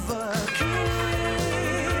never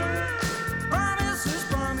keep. Promises,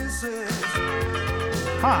 promises.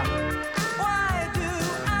 Huh. Why do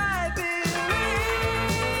I believe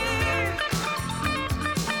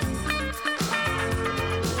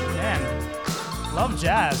Man. Love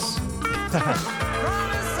jazz.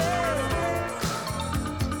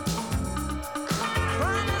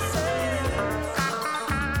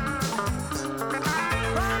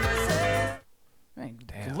 Man,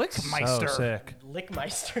 Lickmeister. So sick.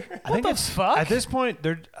 Lickmeister. I think the it's fuck? at this point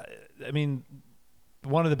they're. I mean,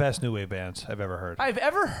 one of the best new wave bands I've ever heard. I've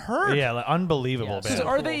ever heard. Yeah, like, unbelievable Yeah, band. so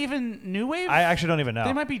Are cool. they even new wave? I actually don't even know.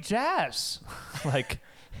 They might be jazz. Like,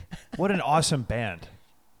 what an awesome band.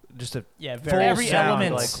 Just a Yeah, full very Every sound.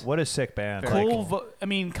 element. Like, what a sick band. Very Like, Cool. I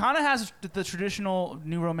mean, kind of has the traditional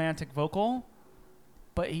new romantic vocal,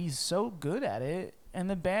 but he's so good at it. And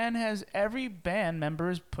the band has every band member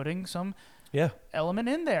is putting some yeah. element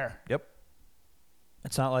in there. Yep.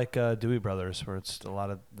 It's not like Dewey Brothers, where it's a lot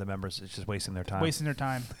of the members it's just wasting their time Wasting their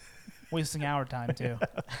time. Wasting our time, too.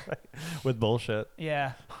 with bullshit.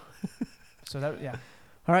 Yeah. So that, yeah.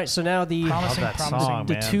 All right, so now the Promising, that promising. song,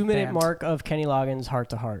 the man. 2-minute Band. mark of Kenny Loggins' Heart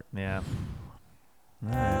to Heart. Yeah.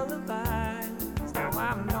 Alibis, now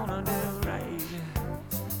I'm gonna do right.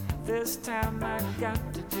 This time I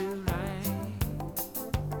got to do right.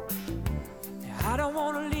 I don't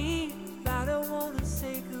wanna leave, I don't wanna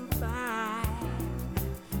say goodbye.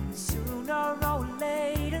 Sooner or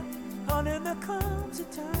later, honey, there comes a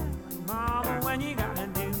time, mama, when you gotta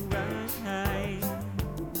do right.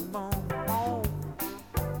 Boom, boom.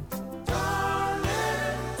 Darling,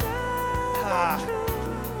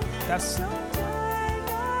 That's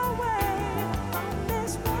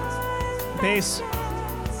bass.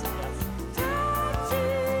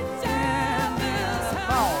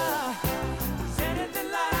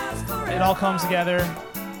 It all comes together.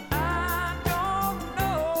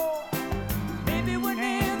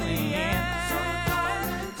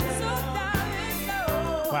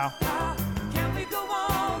 Wow. Can we go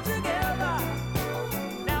on together?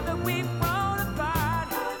 Now that we've grown apart,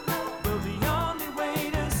 we're the only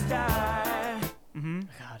way to start.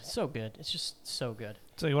 God, it's so good. It's just so good.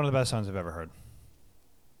 It's like one of the best songs I've ever heard.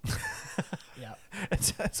 Yeah.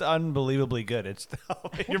 It's unbelievably good. It's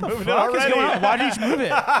you're moving it What is already. going on? Why did you move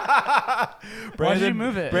it? Why did you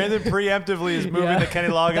move it? Brandon preemptively is moving Yeah. the Kenny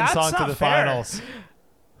Loggins That's song to not the fair. finals.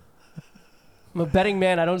 I'm a betting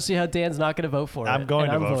man. I don't see how Dan's not going to vote for it. I'm going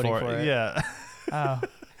and to I'm vote voting for it. Yeah. Oh.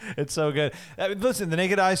 It's so good. I mean, listen, the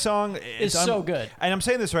Naked Eye song It's so good. And I'm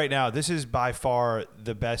saying this right now. This is by far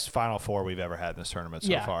the best Final Four we've ever had in this tournament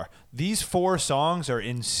so Yeah. far. These 4 songs are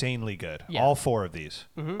insanely good. Yeah. All 4 of these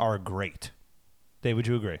are great. Dave, would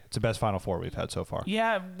you agree? It's the best Final Four we've had so far.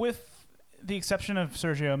 Yeah, with the exception of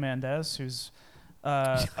Sergio Mendes, who's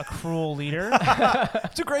a cruel leader.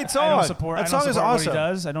 It's a great song. I don't support. That I don't song is support awesome. What he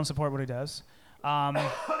does. I don't support what he does.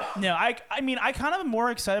 No, I mean, I kind of am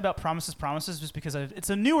more excited about Promises just because it's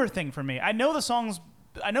a newer thing for me. I know the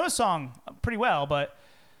song pretty well, but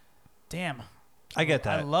damn, I get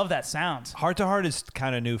that. I love that sound. Heart to Heart is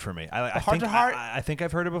kind of new for me. Heart to Heart- I think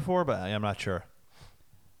I've heard it before, but I'm not sure.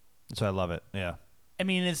 So I love it. Yeah. I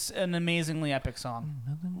mean, it's an amazingly epic song.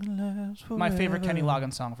 My favorite Kenny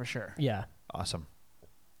Loggins song for sure. Yeah. Awesome.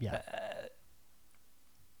 Yeah.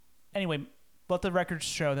 Anyway, let the records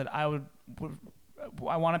show that I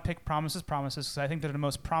want to pick Promises because I think they're the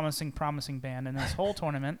most promising band in this whole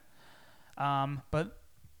tournament. But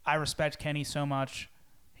I respect Kenny so much.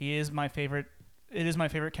 He is my favorite. It is my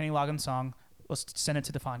favorite Kenny Loggins song. Let's send it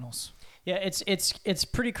to the finals. Yeah, it's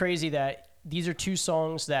pretty crazy that these are two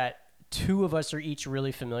songs that two of us are each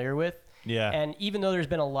really familiar with. Yeah. And even though there's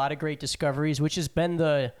been a lot of great discoveries, which has been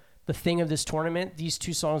the thing of this tournament, these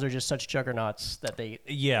two songs are just such juggernauts that they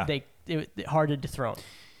hard to dethrone.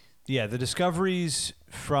 Yeah, the discoveries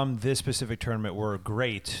from this specific tournament were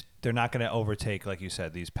great. They're not going to overtake, like you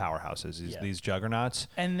said, these powerhouses, these juggernauts.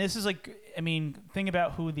 And this is think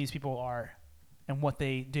about who these people are and what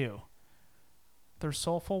they do. They're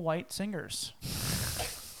soulful white singers.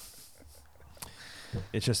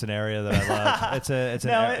 It's just an area that I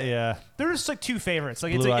love. Yeah. There's like two favorites.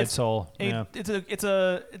 Like Blue-Eyed Soul. Yeah. It's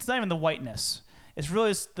not even the whiteness. It's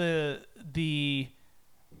really just the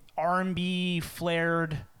R&B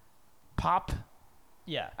flared pop.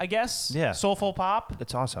 Yeah. I guess. Yeah. Soulful pop.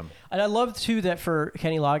 It's awesome. And I love too that for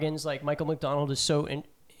Kenny Loggins, like Michael McDonald is so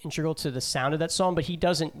integral to the sound of that song, but he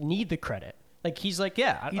doesn't need the credit. Like he's like, he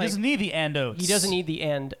doesn't need the and oats. He doesn't need the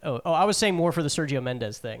and. Oh, I was saying more for the Sergio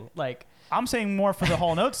Mendes thing. Like I'm saying more for the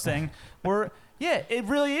whole notes thing. Where it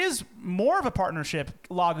really is more of a partnership,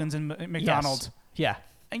 Loggins and McDonald. Yes. Yeah.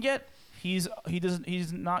 And yet he's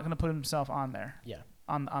not going to put himself on there. Yeah.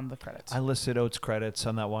 On the credits. I listed Oates credits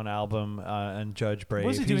on that one album and Judge Brave. What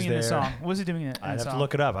was he doing He's in the there. song? What was he doing in I'd the have song? to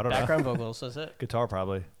look it up. I don't know. Background vocals, that's it. Guitar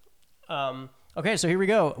probably. Okay, so here we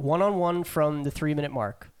go. 1-on-1 from the 3-minute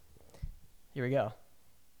mark. Here we go.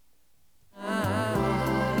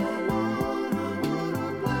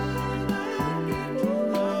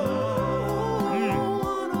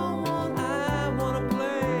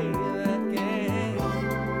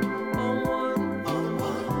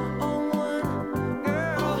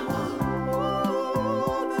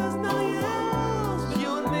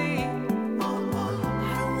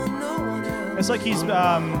 It's like he's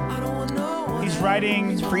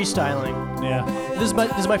writing. Freestyling. Yeah. This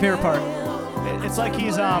is my favorite part. It's like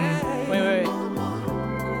he's Wait.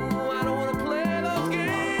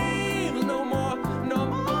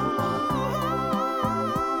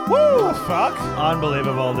 Woo! Fuck.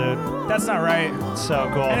 Unbelievable, dude. That's not right. So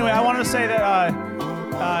cool. Anyway, I wanted to say that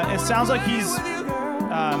it sounds like he's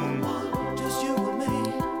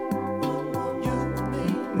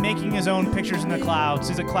making his own pictures in the clouds.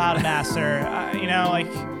 He's a cloud master.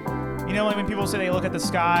 Like when people say they look at the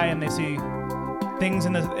sky and they see things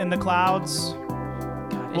in the clouds.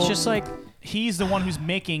 It's just like He's the one who's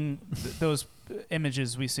making those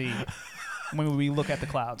images we see when we look at the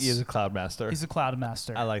clouds. He is a cloud master. He's a cloud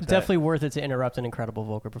master. I like that. definitely worth it to interrupt an incredible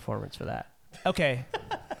vocal performance for that. Okay.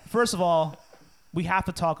 First of all, we have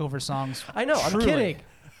to talk over songs. I know. Truly.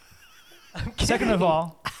 I'm kidding. Second of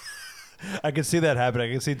all, I can see that happening.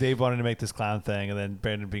 I can see Dave wanting to make this clown thing, and then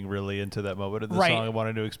Brandon being really into that moment of the Right. song and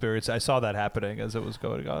wanting to experience. I saw that happening as it was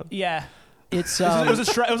going on. yeah. It's It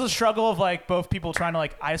was a struggle of like both people trying to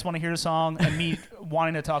like, I just want to hear the song, and me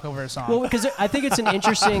wanting to talk over a song. well, because I think it's an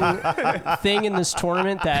interesting thing in this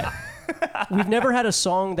tournament that we've never had a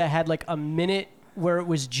song that had like a minute where it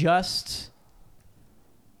was just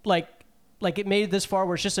like it made it this far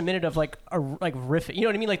where it's just a minute of like a riff. You know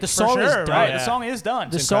what I mean? Like the For song is sure, done. right? Yeah. The song is done.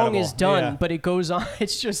 The song is incredible. done, Yeah. but it goes on.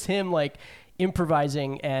 It's just him like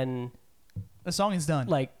improvising and The song is done.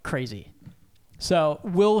 like crazy. So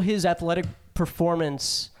will his athletic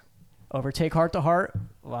performance overtake Heart to Heart?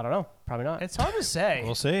 Well, I don't know. Probably not. It's hard to say.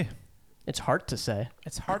 We'll see. It's hard to say.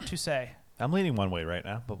 It's hard to say. I'm leaning one way right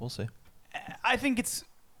now, but we'll see. I think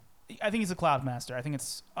he's a cloud master. I think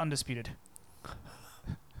it's undisputed.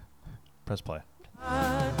 Press play.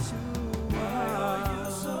 I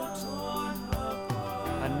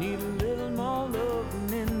need a little more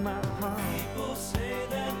loving in my heart. People say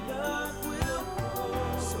that love will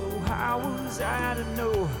grow. So how was I to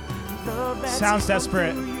know love that's Sounds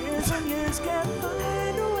desperate. years and years can't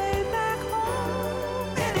find a way back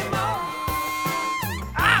home anymore?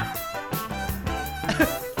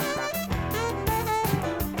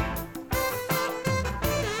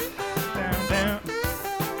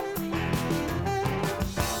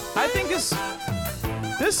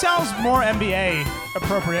 sounds more NBA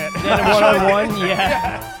appropriate. And a one-on-one,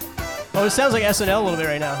 yeah. Oh, it sounds like SNL a little bit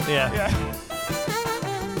right now. Yeah. Yeah.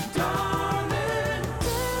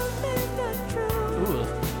 Ooh.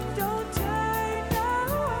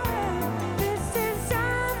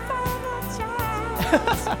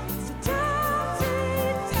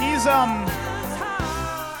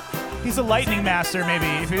 He's a lightning master, maybe.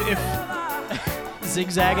 If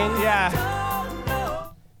Zigzagging. yeah.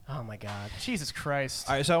 Oh my God. Jesus Christ.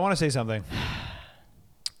 All right, so I want to say something.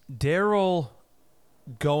 Daryl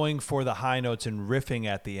going for the high notes and riffing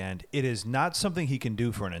at the end, it is not something he can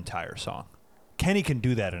do for an entire song. Kenny can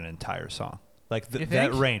do that in an entire song. Like You that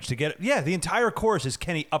think? range to get the entire chorus is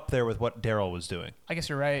Kenny up there with what Daryl was doing. I guess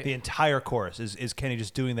you're right. The entire chorus is Kenny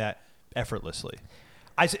just doing that effortlessly.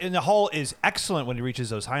 And the whole is excellent when he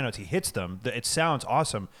reaches those high notes. He hits them. It sounds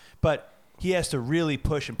awesome, but he has to really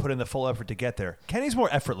push and put in the full effort to get there. Kenny's more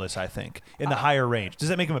effortless, I think, in the higher range. Does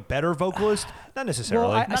that make him a better vocalist? Not necessarily.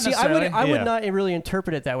 Well, Not I necessarily. would Yeah. not really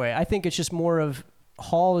interpret it that way. I think it's just more of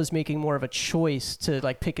Hall is making more of a choice to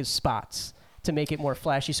like pick his spots to make it more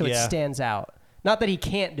flashy so it Yeah. stands out. Not that he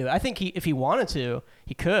can't do it. I think if he wanted to,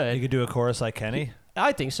 he could. You could do a chorus like Kenny.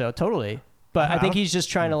 I think so, totally. But I think he's just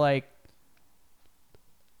trying to like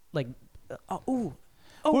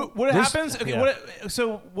What This- happens? Okay,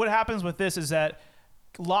 yeah. what happens with this is that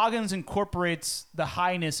Loggins incorporates the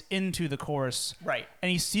highness into the chorus, Right.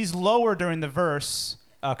 And he's lower during the verse,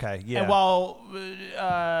 Okay, yeah. and while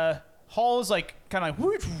Hall is like kind of like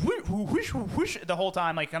whoosh, whoosh, whoosh, whoosh, the whole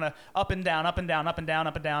time, like kind of up and down, up and down, up and down,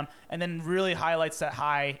 up and down, and then really highlights that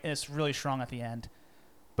high, and it's really strong at the end.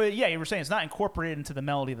 But yeah, you were saying it's not incorporated into the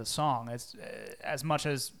melody of the song as much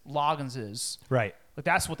as Loggins is. Right. Like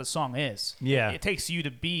that's what the song is. Yeah. It takes you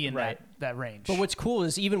to be in Right. that range. But what's cool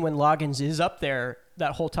is even when Loggins is up there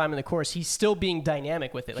that whole time in the chorus, he's still being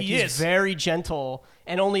dynamic with it. Like He he's is. very gentle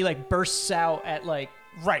and only like bursts out at like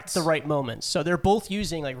right. the right moments. So they're both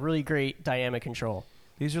using like really great dynamic control.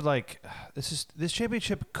 These are like this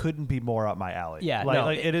championship couldn't be more up my alley. Yeah, like, no,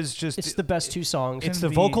 like it is just It's the best two songs. it's Can the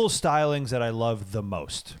be- vocal stylings that I love the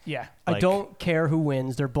most. Yeah. I like- don't care who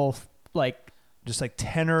wins. They're both like Just like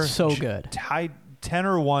tenor, So good.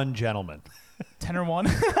 Tenor one gentleman. Tenor one.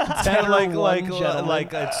 Tenor like one gentleman.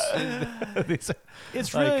 like it's these-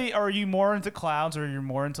 It's Like- really, are you more into clouds or you're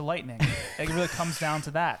more into lightning? It really comes down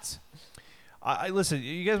to that. I listen.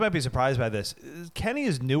 You guys might be surprised by this. Kenny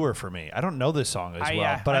is newer for me. I don't know this song as well,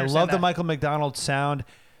 yeah, but I I understand love the that. Michael McDonald sound.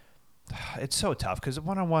 It's so tough because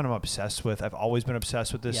One on One I'm obsessed with. I've always been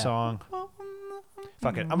obsessed with this Yeah. song.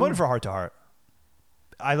 Fuck it. I'm voting for Heart to Heart.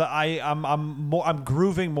 I'm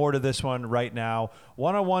grooving more to this one right now.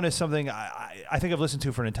 One on One is something I think I've listened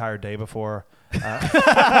to for an entire day before.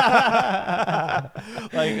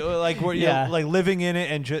 Like where Yeah. like living in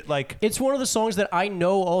it and just like it's one of the songs that I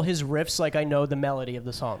know all his riffs. Like I know the melody of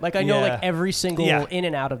the song. Like I know Yeah. like every single Yeah. in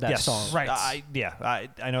and out of that yes. song. Right.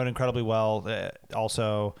 I know it incredibly well.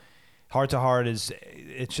 Also, Heart to Heart it's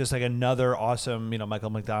just like another awesome, Michael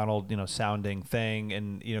McDonald, sounding thing.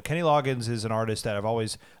 And, Kenny Loggins is an artist that I've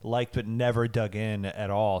always liked but never dug in at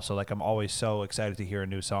all. So, like, I'm always so excited to hear a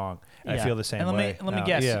new song. And Yeah. I feel the same And way. let me now.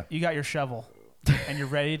 guess. Yeah. You got your shovel and you're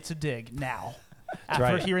ready to dig now. After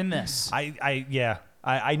right. hearing this.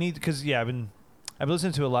 I need, because, I've been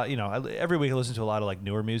listening to a lot, every week I listen to a lot of, like,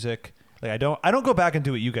 newer music. Like, I don't go back and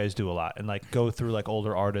do what you guys do a lot and, like, go through, like,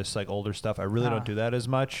 older artists, like, older stuff. I really don't do that as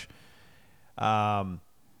much. I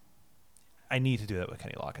need to do that with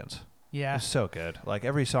Kenny Loggins. Yeah. He's so good. Like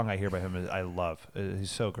every song I hear by him, I love.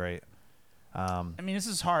 He's so great. I mean, this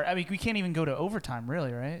is hard. I mean, we can't even go to overtime,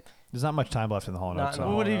 really, right? There's not much time left in the Hall Not Notes in the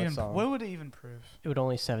song. Hall Notes. What would it even prove? It would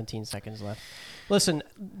only 17 seconds left. Listen,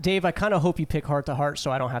 Dave, I kind of hope you pick Heart to Heart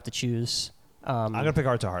so I don't have to choose. I'm gonna pick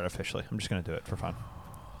Heart to Heart officially. I'm just gonna do it for fun.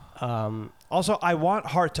 Um, Also, I want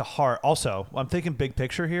Heart to Heart. Also, I'm thinking big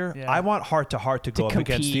picture here. Yeah. I want Heart to Heart to go up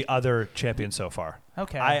against compete. the other champions so far.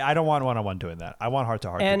 Okay. I don't want One on One doing that. I want Heart to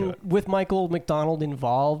Heart to do and it. with Michael McDonald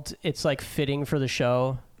involved, it's like fitting for the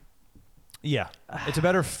show. Yeah, it's a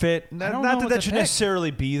better fit. don't Not know that what that to should pick.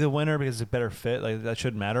 necessarily be the winner because it's a better fit. Like that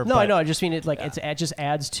shouldn't matter. No, but I know. I just mean it like it just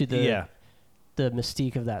adds to the Yeah.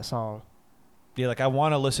 mystique of that song. Yeah, like I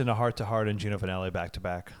want to listen to Heart and Gino Vanelli back to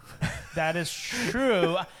back. That is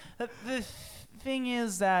true. The thing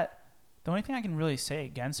is that the only thing I can really say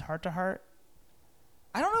against Heart to Heart,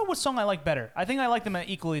 I don't know what song I like better. I think I like them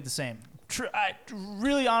equally the same.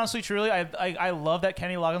 Really, honestly, truly, I love that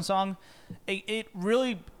Kenny Loggins song. It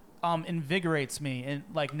really invigorates me in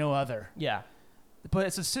like no other. Yeah. But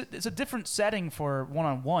it's a different setting for One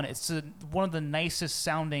on One. It's one of the nicest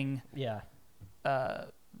sounding Yeah.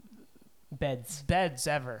 Beds. beds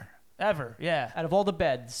ever. Ever, yeah. Out of all the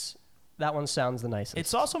beds, that one sounds the nicest.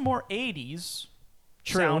 It's also more 80s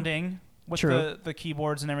True. sounding with True. the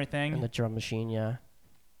keyboards and everything. and the drum machine, yeah.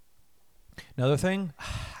 Another thing,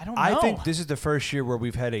 I don't know. I think this is the first year where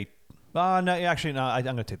we've had a. No, actually, no. I'm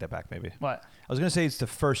going to take that back. Maybe What? I was going to say it's the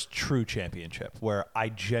first true championship where I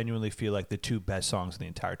genuinely feel like the two best songs in the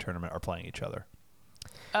entire tournament are playing each other.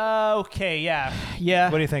 Okay, yeah. Yeah.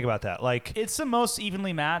 What do you think about that? Like, It's the most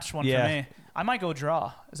evenly matched one Yeah. for me. I might go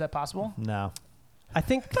draw. Is that possible? no, I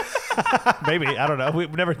think maybe I don't know. It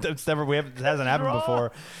hasn't happened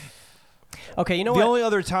before. okay, you know The what? only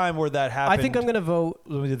other time where that happened, I think I'm going to vote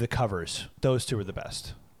when we did the covers. Those two were the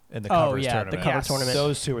best in the Oh, covers yeah, the tournament. cover Yes. tournament.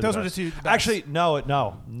 Those two were Those the were the best. two best. Actually,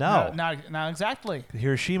 no. Not exactly.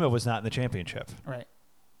 Hiroshima was not in the championship. Right.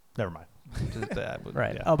 Never mind.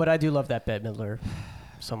 right. Yeah. Oh, but I do love that Bette Midler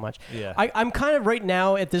so much. Yeah. I'm kind of right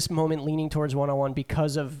now at this moment leaning towards 101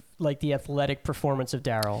 because of like the athletic performance of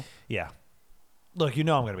Daryl. Yeah. Look, I'm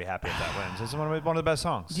going to be happy if that wins. It's one of the best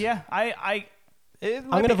songs. Yeah, I'm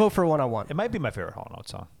going to vote for 101. It might be my favorite Hall &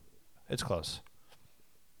 Oates song. It's close.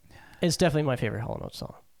 It's definitely my favorite Hall & Oates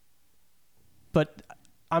song. But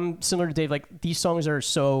I'm similar to Dave. Like, these songs are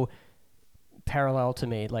so parallel to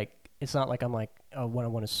me. Like, it's not like I'm like, oh,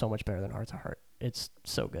 101 is so much better than Heart to Heart. It's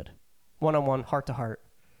so good. 101, Heart to Heart.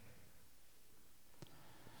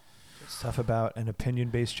 Stuff about an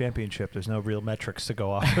opinion-based championship. There's no real metrics to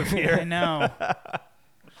go off of here. I know.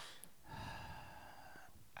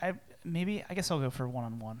 I guess I'll go for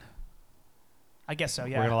 1-on-1. I guess so,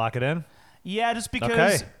 yeah. We're going to lock it in? Yeah, just because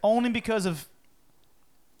Okay. only because of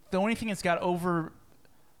the only thing it's got over.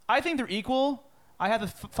 I think they're equal. I have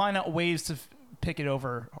to find out ways to pick it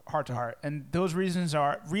over Heart to Heart, and those reasonings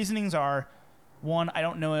are one, I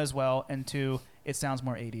don't know it as well, and two, it sounds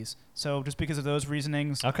more 80s. So just because of those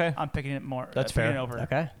reasonings, Okay. I'm picking it more. That's picking fair. It over.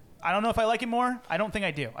 Okay. I don't know if I like it more. I don't think I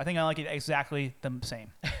do. I think I like it exactly the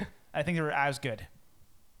same. I think they're as good.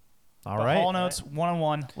 All But right. Hall & Oates,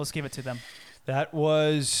 1-on-1. Let's give it to them. That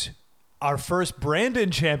was our first Brandon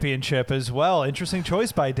championship as well. Interesting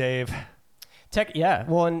choice by Dave. Yeah.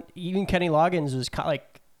 Well, and even Kenny Loggins was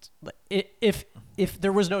like, if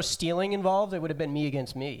there was no stealing involved, it would have been me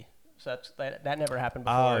against me. So that never happened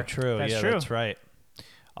before. Oh, true. That's yeah, true. that's right.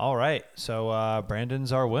 All right. So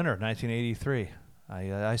Brandon's our winner, 1983.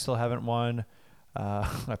 I still haven't won. I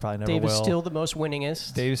probably never Dave will. is still the most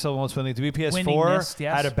winningest. Dave still wants winning. The BPS4 Winningest,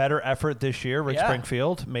 yes. had a better effort this year. Rick Yeah.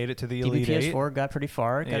 Springfield made it to the Elite Eight. DBPS4 got pretty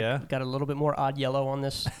far. Yeah. Got a little bit more odd yellow on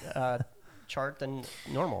this chart than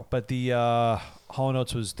normal. But the Hall &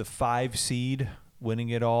 Oates was the 5 seed, winning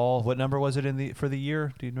it all. What number was it for the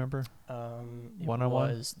year? Do you remember? It 1-on-1?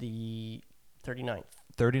 was the 39th.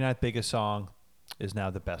 39th biggest song is now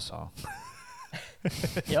the best song.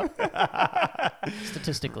 Yep.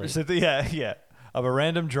 Statistically. Yeah. Of a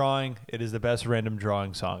random drawing, it is the best random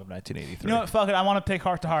drawing song of 1983. You know what? Fuck it. I want to pick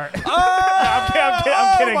Heart to Heart. Oh,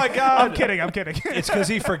 I'm kidding. my God. I'm kidding. It's because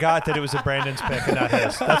he forgot that it was a Brandon's pick and not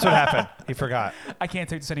his. That's what happened. He forgot. I can't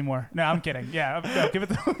take this anymore. No, I'm kidding. Yeah, no, give it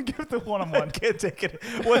the 1-on-1. Can't take it.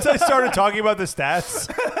 Once I started talking about the stats,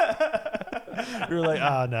 you were like,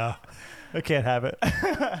 oh, no. I can't have it.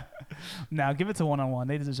 Now give it to 1-on-1.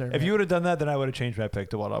 They deserve it. If you would have done that, then I would have changed my pick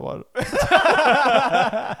to 1-on-1.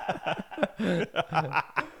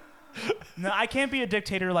 No, I can't be a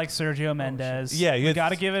dictator like Sergio Mendes. Yeah, you you had- got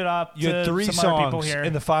to give it up You to had 3 some other people songs here.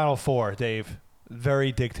 in the final 4, Dave.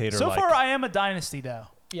 Very dictator-like. So far, I am a dynasty though.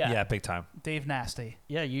 Yeah. Yeah, big time. Dave Nasty.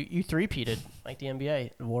 Yeah, you three-peated like the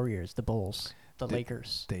NBA. The Warriors, the Bulls, the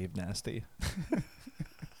Lakers. Dave Nasty.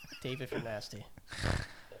 Dave, if you're nasty.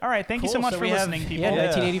 All right, thank you so Cool, much so for we have- listening, people. Yeah, Yeah.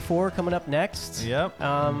 1984 coming up next. Yep.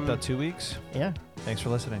 Um, About 2 weeks. Yeah. Thanks for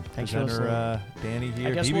listening. Thanks for Presenter, Danny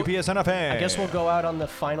here. guess DBPS NFA. I guess we'll go out on the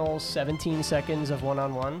final 17 seconds of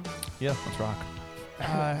 1-on-1. Yeah, let's rock.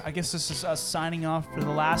 I guess this is us signing off for the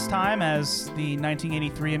last time as the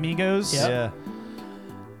 1983 Amigos. Yep. Yeah.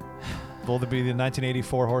 We'll be the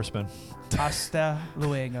 1984 Horsemen. Hasta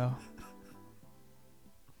luego.